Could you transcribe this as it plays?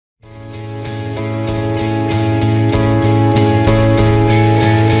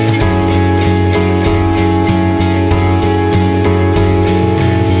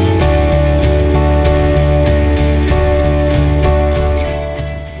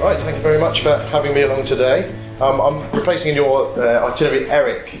great, thank you very much for having me along today. I'm replacing in your itinerary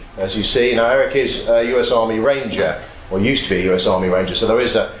Eric, as you see. Now Eric is a US Army Ranger, or used to be a US Army Ranger, so there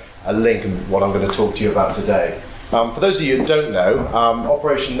is a link in what I'm going to talk to you about today. For those of you who don't know,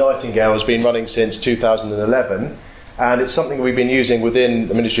 Operation Nightingale has been running since 2011, and it's something we've been using within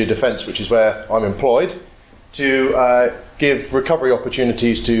the Ministry of Defence, which is where I'm employed, to give recovery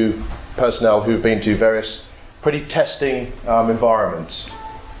opportunities to personnel who've been to various pretty testing environments.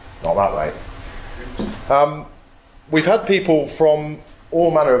 Not that way. We've had people from all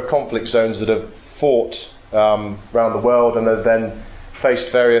manner of conflict zones that have fought around the world and have then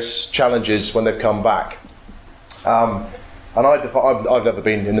faced various challenges when they've come back. And I've never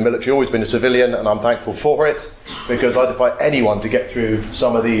been in the military, always been a civilian, and I'm thankful for it, because I defy anyone to get through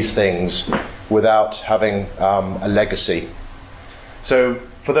some of these things without having a legacy. So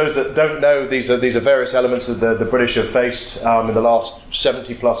for those that don't know, these are various elements that the British have faced in the last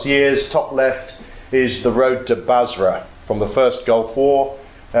 70 plus years. Top left is the road to Basra from the first Gulf War.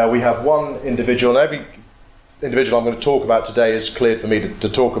 We have one individual, and every individual I'm going to talk about today is cleared for me to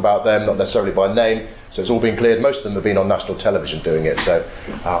talk about them, not necessarily by name, so it's all been cleared. Most of them have been on national television doing it, so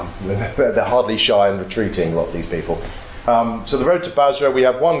they're hardly shy and retreating, a lot of these people. So the road to Basra, we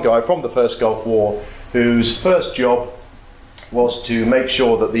have one guy from the first Gulf War whose first job was to make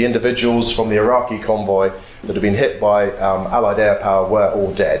sure that the individuals from the Iraqi convoy that had been hit by Allied air power were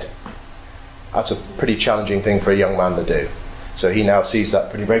all dead. That's a pretty challenging thing for a young man to do. So he now sees that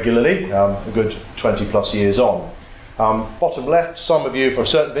pretty regularly, a good 20 plus years on. Bottom left, some of you from a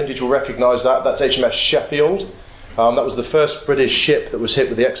certain vintage will recognise that. That's HMS Sheffield. That was the first British ship that was hit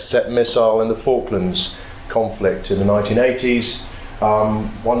with the Exocet missile in the Falklands conflict in the 1980s.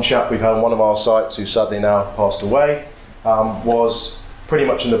 One chap we've had on one of our sites, who sadly now passed away, was pretty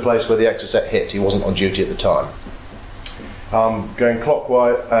much in the place where the Exocet hit. He wasn't on duty at the time. Going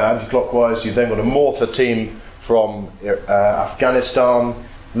clockwise, anti-clockwise, you've then got a mortar team from Afghanistan.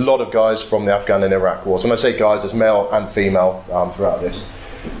 A lot of guys from the Afghan and Iraq wars. When I say guys, there's male and female throughout this.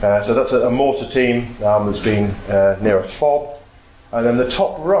 So that's a mortar team that's been near a fob. And then the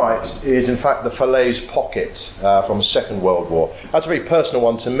top right is in fact the Falaise Pocket from the Second World War. That's a very personal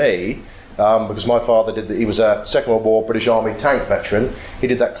one to me, because my father he was a Second World War British Army tank veteran. He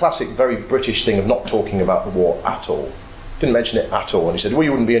did that classic very British thing of not talking about the war at all. Didn't mention it at all, and he said, well, you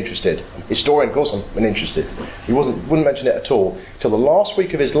wouldn't be interested. I'm a historian, of course I'm interested. He wouldn't mention it at all. Till the last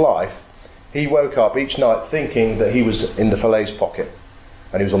week of his life, he woke up each night thinking that he was in the Falaise Pocket.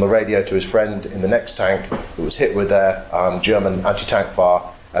 And he was on the radio to his friend in the next tank who was hit with their German anti-tank fire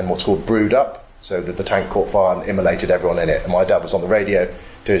and what's called brewed up, so that the tank caught fire and immolated everyone in it. And my dad was on the radio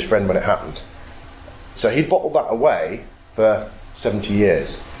to his friend when it happened. So he'd bottled that away for 70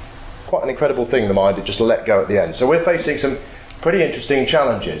 years. Quite an incredible thing, the mind, it just let go at the end. So we're facing some pretty interesting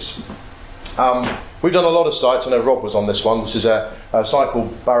challenges. We've done a lot of sites. I know Rob was on this one. This is a site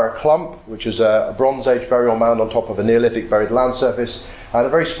called Barra Clump, which is a Bronze Age burial mound on top of a Neolithic buried land surface, and a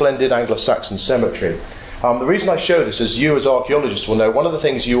very splendid Anglo-Saxon cemetery. The reason I show this is you as archaeologists will know one of the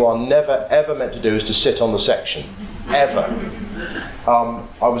things you are never ever meant to do is to sit on the section, ever.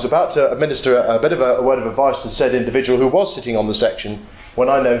 I was about to administer a bit of a word of advice to said individual who was sitting on the section when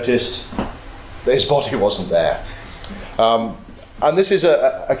I noticed that his body wasn't there. And this is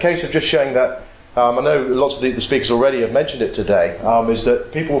a case of just showing that, I know lots of the speakers already have mentioned it today, is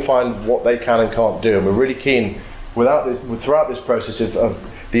that people find what they can and can't do, and we're really keen throughout this process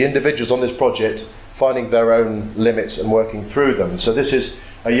of the individuals on this project finding their own limits and working through them. So this is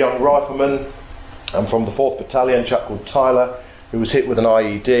a young rifleman from the 4th Battalion, a chap called Tyler, who was hit with an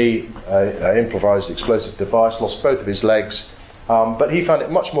IED, improvised explosive device, lost both of his legs, but he found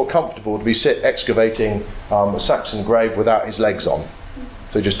it much more comfortable to be excavating a Saxon grave without his legs on.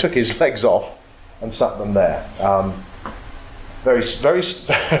 So he just took his legs off and sat them there. He's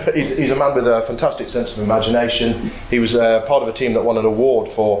a man with a fantastic sense of imagination. He was part of a team that won an award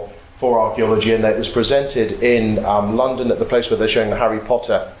for archaeology, and it was presented in London at the place where they're showing the Harry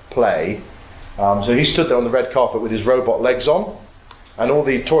Potter play. So he stood there on the red carpet with his robot legs on, and all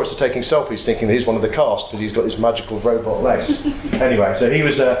the tourists are taking selfies thinking that he's one of the cast because he's got his magical robot legs. Anyway, so he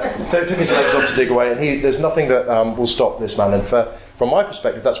was took his legs off to dig away, and there's nothing that will stop this man. And from my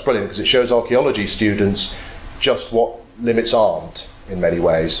perspective, that's brilliant, because it shows archaeology students just what limits aren't in many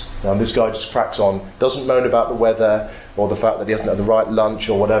ways. This guy just cracks on, doesn't moan about the weather or the fact that he hasn't had the right lunch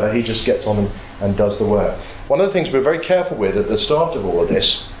or whatever. He just gets on and does the work. One of the things we're very careful with at the start of all of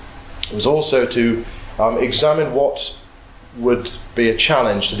this was also to examine what would be a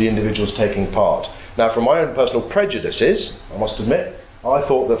challenge to the individuals taking part. Now, from my own personal prejudices, I must admit, I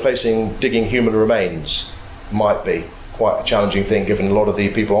thought that digging human remains might be quite a challenging thing, given a lot of the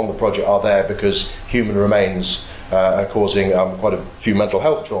people on the project are there because human remains are causing quite a few mental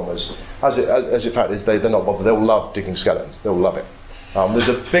health traumas. As in fact is, they're not bothered. They'll love digging skeletons. They'll love it. There's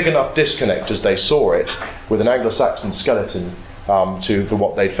a big enough disconnect, as they saw it, with an Anglo-Saxon skeleton to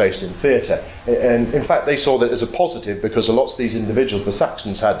what they'd faced in theatre. And in fact, they saw that as a positive because a lot of these individuals, the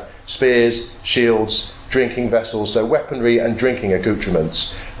Saxons, had spears, shields, drinking vessels, so weaponry and drinking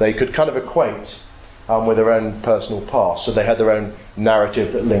accoutrements. They could kind of equate with their own personal past, so they had their own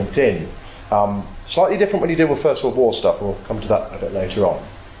narrative that linked in. Slightly different when you deal with First World War stuff, and we'll come to that a bit later on.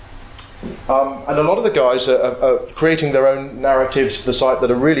 And a lot of the guys are creating their own narratives for the site that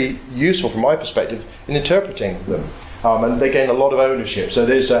are really useful from my perspective in interpreting them. And they gain a lot of ownership. So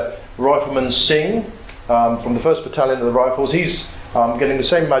there's Rifleman Singh from the 1st Battalion of the Rifles. He's getting the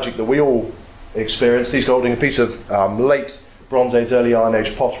same magic that we all experience. He's holding a piece of late Bronze Age, early Iron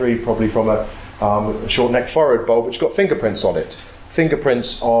Age pottery, probably from a short neck forehead bowl, which got fingerprints on it.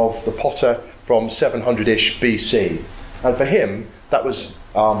 Fingerprints of the potter from 700-ish BC. And for him, that was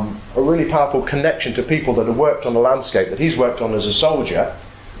a really powerful connection to people that have worked on the landscape that he's worked on as a soldier,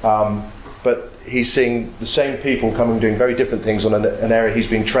 but he's seeing the same people coming doing very different things on an area he's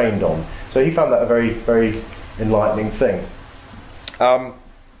being trained on. So he found that a very, very enlightening thing.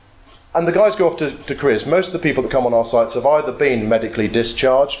 And the guys go off to careers. Most of the people that come on our sites have either been medically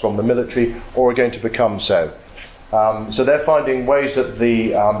discharged from the military or are going to become so. So they're finding ways that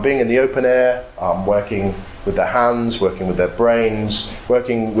being in the open air, working with their hands, working with their brains,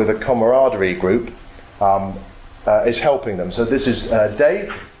 working with a camaraderie group is helping them. So this is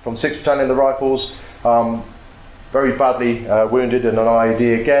Dave from 6th Battalion of the Rifles, very badly wounded in an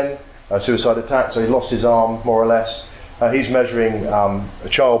IED again, a suicide attack, so he lost his arm more or less. He's measuring a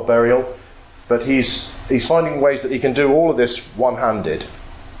child burial, but he's finding ways that he can do all of this one-handed,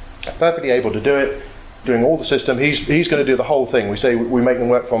 perfectly able to do it, doing all the system. He's going to do the whole thing. We say we make them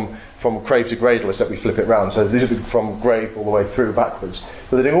work from grave to cradle, except we flip it round. So they do from grave all the way through backwards.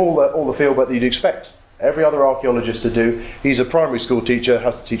 So they're doing all the field work that you'd expect every other archaeologist to do. He's a primary school teacher,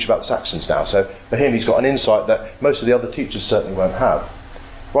 has to teach about the Saxons now. So for him, he's got an insight that most of the other teachers certainly won't have.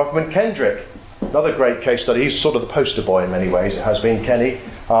 Rifleman Kendrick, another great case study. He's sort of the poster boy in many ways. It has been Kenny.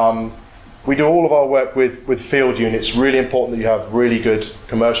 We do all of our work with field units. Really important that you have really good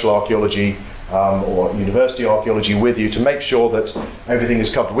commercial archaeology or university archaeology with you to make sure that everything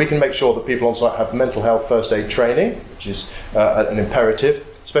is covered. We can make sure that people on site have mental health first aid training, which is an imperative,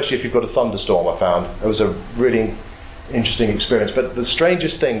 especially if you've got a thunderstorm, I found. It was a really interesting experience. But the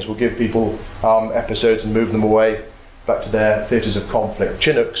strangest things will give people episodes and move them away back to their theatres of conflict.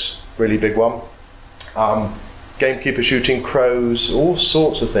 Chinooks, really big one. Gamekeeper shooting crows, all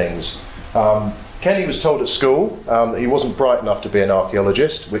sorts of things. Kenny was told at school that he wasn't bright enough to be an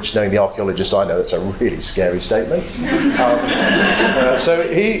archaeologist, which, knowing the archaeologists I know, that's a really scary statement. So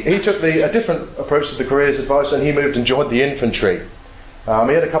he took a different approach to the careers advice, and he moved and joined the infantry. He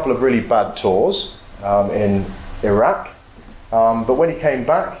had a couple of really bad tours in Iraq, but when he came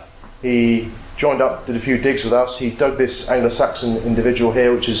back, he joined up, did a few digs with us. He dug this Anglo-Saxon individual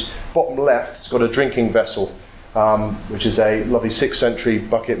here, which is bottom left. It's got a drinking vessel, which is a lovely 6th century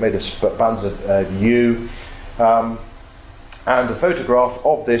bucket made of bands of yew, and a photograph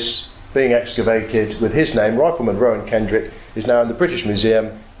of this being excavated with his name. Rifleman Rowan Kendrick is now in the British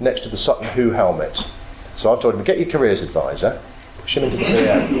Museum next to the Sutton Hoo helmet. So I've told him, get your careers advisor, push him into the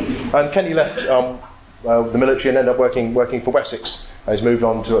career. And Kenny left the military and ended up working for Wessex. He's moved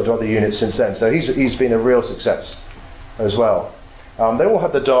on to other units since then. So he's been a real success as well. They all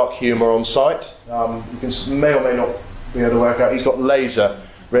have the dark humour on site. You may or may not be able to work out. He's got laser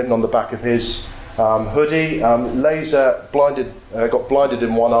written on the back of his hoodie. Laser got blinded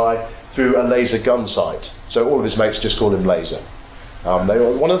in one eye through a laser gun sight. So all of his mates just call him Laser.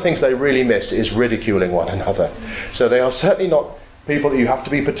 One of the things they really miss is ridiculing one another. So they are certainly not people that you have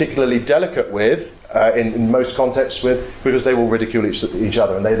to be particularly delicate with in most contexts with, because they will ridicule each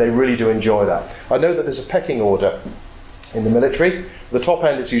other, and they really do enjoy that. I know that there's a pecking order in the military. The top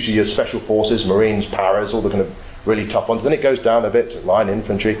end is usually your special forces, Marines, Paras, all the kind of really tough ones. Then it goes down a bit to line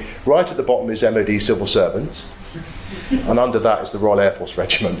infantry. Right at the bottom is MOD civil servants, and under that is the Royal Air Force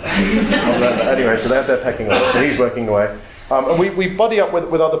Regiment. Anyway, so they have their pecking order. So he's working away. And we buddy up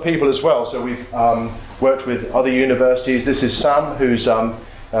with other people as well. So we've worked with other universities. This is Sam, who's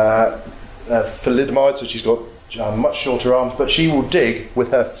thalidomide, so she's got much shorter arms, but she will dig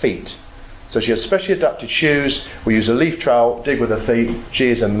with her feet. So she has specially adapted shoes. We use a leaf trowel, dig with her feet. She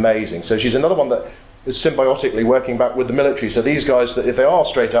is amazing. So she's another one that is symbiotically working back with the military. So these guys, that if they are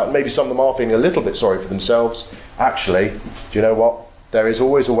straight out, and maybe some of them are feeling a little bit sorry for themselves, actually, do you know what? There is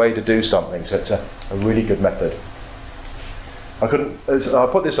always a way to do something. So it's a really good method. I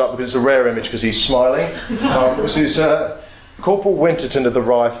put this up because it's a rare image because he's smiling. This is Corporal Winterton of the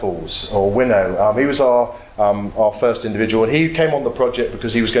Rifles, or Winnow. He was our first individual, and he came on the project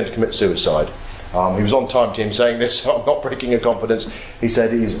because he was going to commit suicide. He was on time team saying this, so I'm not breaking a confidence. He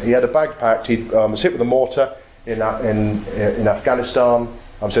said he had a bag packed, he was hit with a mortar in Afghanistan,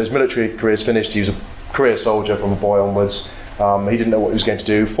 so his military career is finished. He was a career soldier from a boy onwards. He didn't know what he was going to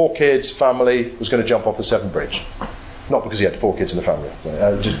do. 4 kids, family, was going to jump off the Severn Bridge. Not because he had 4 kids in the family,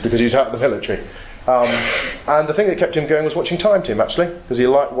 just because he was out of the military. And the thing that kept him going was watching time team, actually, because he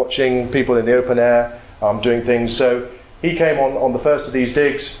liked watching people in the open air doing things. So he came on the first of these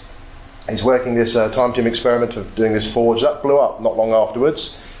digs. He's working this time team experiment of doing this forge. That blew up not long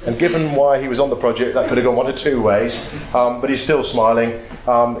afterwards. And given why he was on the project, that could have gone one of 2 ways. But he's still smiling.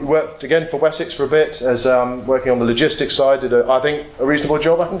 He worked again for Wessex for a bit, as working on the logistics side. Did, I think, a reasonable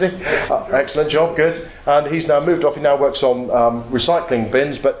job, hadn't he? Excellent job, good. And he's now moved off. He now works on recycling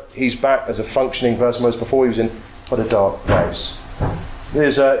bins, but he's back as a functioning person, whereas before he was in quite a dark place.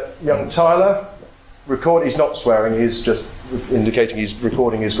 There's young Tyler. He's not swearing, he's just indicating he's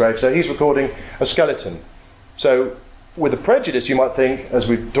recording his grave. So he's recording a skeleton. So with a prejudice, you might think, as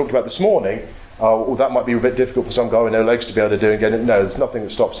we talked about this morning, well, that might be a bit difficult for some guy with no legs to be able to do and get it. No, there's nothing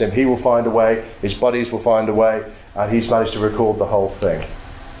that stops him. He will find a way, his buddies will find a way, and he's managed to record the whole thing.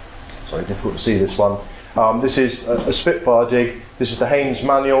 Sorry, difficult to see this one. This is a Spitfire dig. This is the Haynes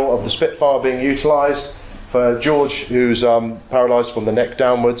manual of the Spitfire being utilised for George, who's paralysed from the neck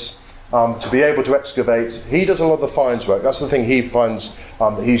downwards. To be able to excavate. He does a lot of the finds work. That's the thing he finds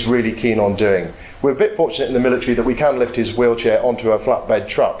that he's really keen on doing. We're a bit fortunate in the military that we can lift his wheelchair onto a flatbed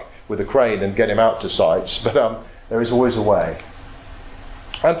truck with a crane and get him out to sites, but there is always a way.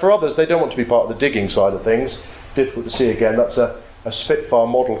 And for others, they don't want to be part of the digging side of things. Difficult to see again. That's a Spitfire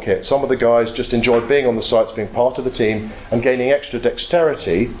model kit. Some of the guys just enjoy being on the sites, being part of the team and gaining extra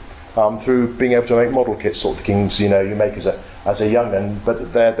dexterity through being able to make model kits, sort of things you make as a young'un,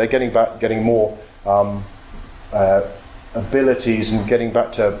 but they're getting more abilities and getting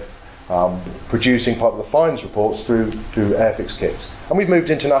back to producing part of the finds reports through Airfix kits. And we've moved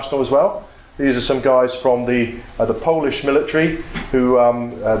international as well. These are some guys from the Polish military who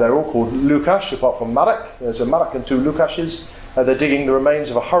they're all called Lukasz, apart from Marek. There's a Marek and 2 Lukashes. They're digging the remains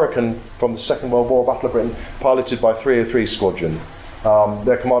of a hurricane from the Second World War Battle of Britain, piloted by 303 Squadron.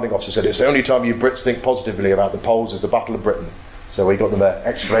 Their commanding officer said it's the only time you Brits think positively about the Poles is the Battle of Britain. So we got them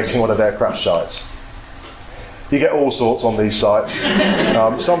excavating one of their crash sites. You get all sorts on these sites.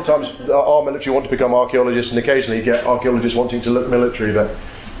 Sometimes our military want to become archaeologists, and occasionally you get archaeologists wanting to look military, but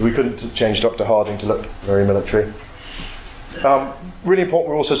we couldn't change Dr. Harding to look very military. Really important,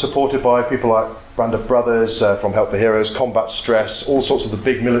 we're also supported by people like Brand of Brothers, from Help for Heroes, Combat Stress, all sorts of the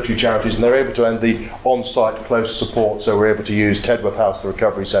big military charities, and they're able to end the on-site close support, so we're able to use Tedworth House, the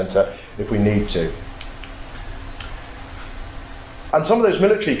recovery centre, if we need to. And some of those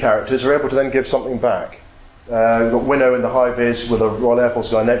military characters are able to then give something back. We've got Winnow in the high-vis with a Royal Air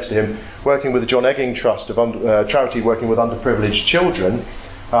Force guy next to him, working with the John Egging Trust, of charity working with underprivileged children,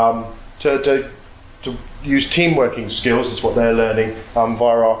 to use team working skills, that's what they're learning,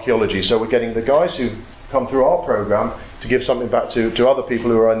 via archaeology. So we're getting the guys who come through our programme to give something back to other people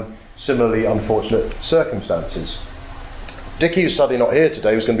who are in similarly unfortunate circumstances. Dickie, who's sadly not here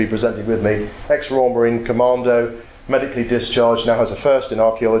today, who's going to be presenting with me, ex-Royal Marine Commando, medically discharged, now has a first in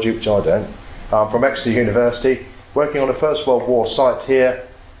archaeology, which I don't, from Exeter University, working on a First World War site here,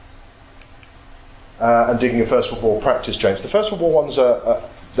 and digging a First World War practice trench. The First World War ones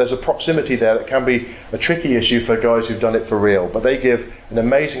there's a proximity there that can be a tricky issue for guys who've done it for real, but they give an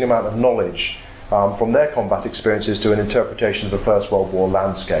amazing amount of knowledge from their combat experiences to an interpretation of the First World War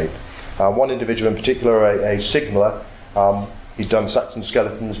landscape. One individual in particular, a signaller, he'd done Saxon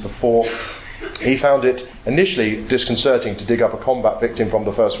skeletons before. He found it initially disconcerting to dig up a combat victim from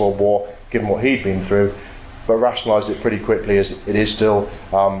the First World War, given what he'd been through, but rationalised it pretty quickly as it is still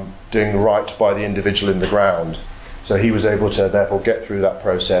doing right by the individual in the ground. So he was able to therefore get through that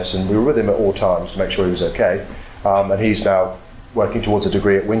process, and we were with him at all times to make sure he was okay. And he's now working towards a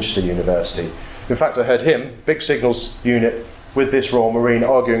degree at Winchester University. In fact, I heard him, big signals unit, with this Royal Marine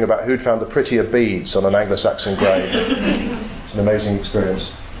arguing about who'd found the prettier beads on an Anglo-Saxon grave. It's an amazing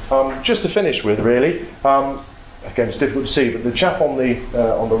experience. Just to finish with, really, again, it's difficult to see, but the chap on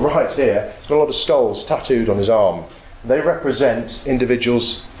the right here has got a lot of skulls tattooed on his arm. They represent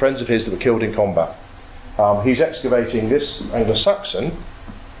individuals, friends of his, that were killed in combat. He's excavating this Anglo-Saxon,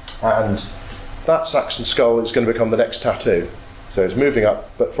 and that Saxon skull is going to become the next tattoo. So it's moving up,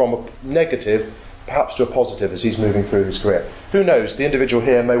 but from a negative, perhaps to a positive, as he's moving through his career. who knows, the individual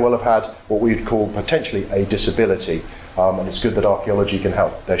here may well have had what we'd call potentially a disability, and it's good that archaeology can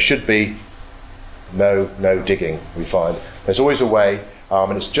help. There should be no digging, we find. There's always a way,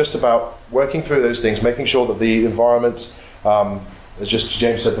 and it's just about working through those things, making sure that the environment, as just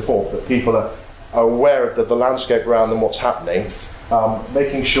James said before, that people are aware of the landscape around them, what's happening,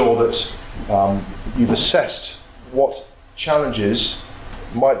 making sure that you've assessed what challenges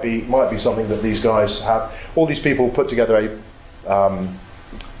might be something that these guys have. All these people put together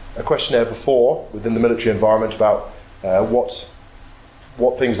a questionnaire before within the military environment about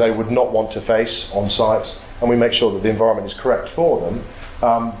what things they would not want to face on site, and we make sure that the environment is correct for them.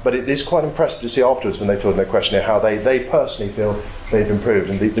 But it is quite impressive to see afterwards when they fill in their questionnaire how they personally feel they've improved.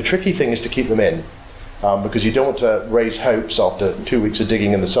 And the tricky thing is to keep them in, because you don't want to raise hopes after 2 weeks of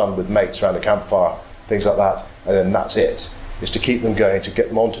digging in the sun with mates around a campfire, things like that, and then that's it. Is to keep them going, to get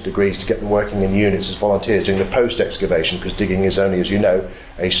them onto degrees, to get them working in units as volunteers, doing the post-excavation, because digging is only, as you know,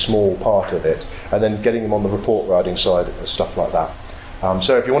 a small part of it, and then getting them on the report writing side, stuff like that.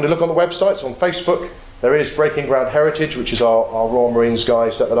 So if you want to look on the websites, on Facebook, there is Breaking Ground Heritage, which is our Royal Marines guy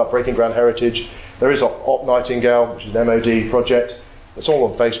set that up, Breaking Ground Heritage. There is Op Nightingale, which is an MOD project. It's all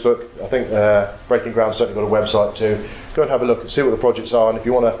on Facebook. I think Breaking Ground's certainly got a website too. Go and have a look and see what the projects are, and if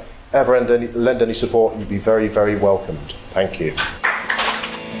you want to ever lend any support, you'd be very, very welcomed. Thank you.